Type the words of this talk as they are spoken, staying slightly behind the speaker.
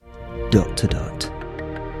Dot to Dot,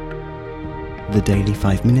 the daily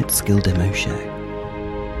 5-minute skill demo show.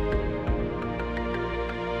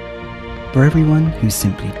 For everyone who's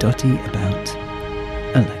simply dotty about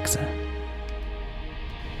Alexa.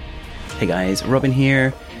 Hey guys, Robin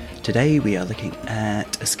here. Today we are looking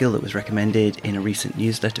at a skill that was recommended in a recent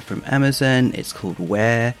newsletter from Amazon. It's called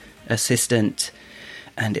Wear Assistant,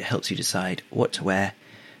 and it helps you decide what to wear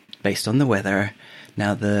based on the weather.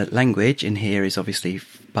 Now, the language in here is obviously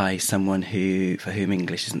by someone for whom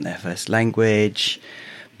English isn't their first language,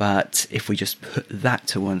 but if we just put that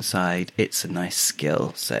to one side, it's a nice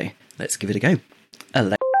skill. So let's give it a go.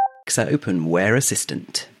 Alexa, open Wear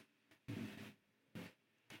Assistant.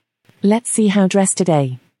 Let's see how dressed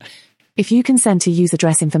today. If you consent to use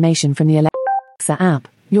address information from the Alexa app,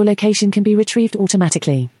 your location can be retrieved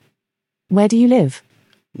automatically. Where do you live?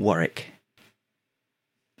 Warwick.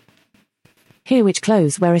 Hear which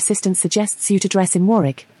clothes Wear Assistant suggests you to dress in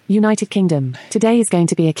Warwick, United Kingdom. Today is going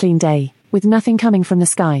to be a clean day, with nothing coming from the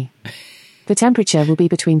sky. The temperature will be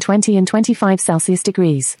between 20 and 25 Celsius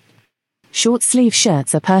degrees. Short sleeve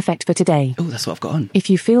shirts are perfect for today. Oh, that's what I've got on. If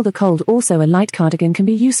you feel the cold, also a light cardigan can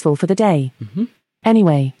be useful for the day. Mm-hmm.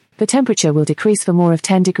 Anyway, the temperature will decrease for more of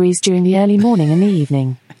 10 degrees during the early morning and the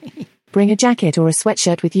evening. Bring a jacket or a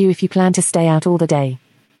sweatshirt with you if you plan to stay out all the day.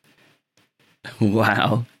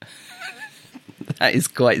 Wow. That is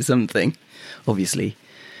quite something. Obviously,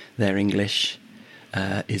 their English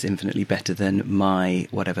is infinitely better than my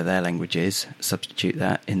whatever their language is. Substitute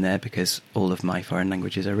that in there because all of my foreign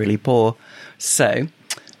languages are really poor. So,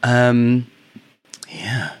 yeah,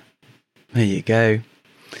 there you go.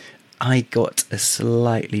 I got a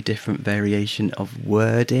slightly different variation of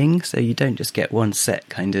wording, so you don't just get one set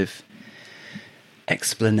kind of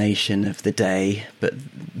explanation of the day, but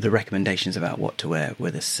the recommendations about what to wear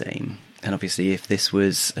were the same. And obviously, if this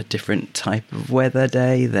was a different type of weather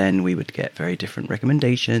day, then we would get very different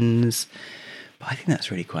recommendations. But I think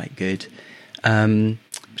that's really quite good,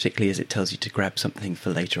 particularly as it tells you to grab something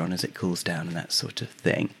for later on as it cools down and that sort of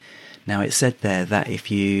thing. Now, it said there that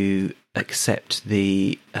if you accept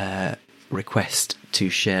the request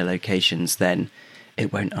to share locations, then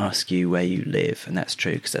it won't ask you where you live. And that's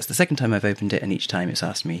true, because that's the second time I've opened it, and each time it's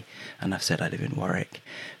asked me, and I've said I live in Warwick.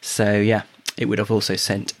 So, yeah. It would have also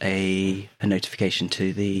sent a notification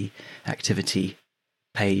to the activity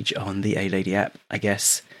page on the A-Lady app, I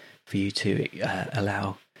guess, for you to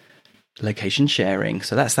allow location sharing.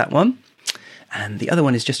 So that's that one. And the other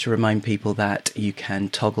one is just to remind people that you can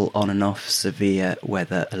toggle on and off severe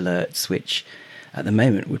weather alerts, which at the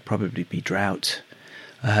moment would probably be drought.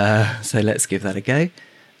 So let's give that a go.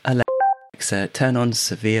 Alexa, turn on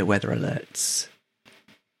severe weather alerts.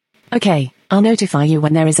 Okay, I'll notify you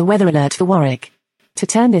when there is a weather alert for Warwick. To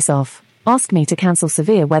turn this off, ask me to cancel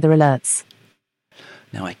severe weather alerts.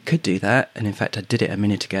 Now, I could do that, and in fact I did it a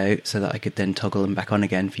minute ago so that I could then toggle them back on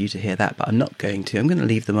again for you to hear that, but I'm not going to. I'm going to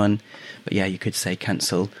leave them on. But yeah, you could say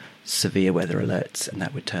cancel severe weather alerts, and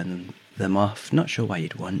that would turn them off. Not sure why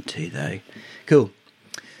you'd want to, though. Cool.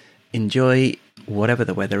 Enjoy whatever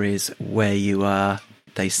the weather is where you are.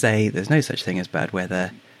 They say there's no such thing as bad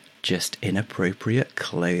weather, just inappropriate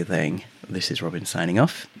clothing. This is Robin signing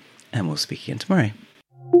off, and we'll speak again tomorrow.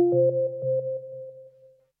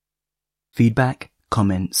 Feedback,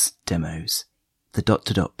 comments, demos. The Dot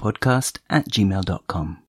to Dot podcast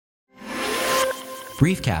 @gmail.com.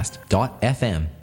 Briefcast.fm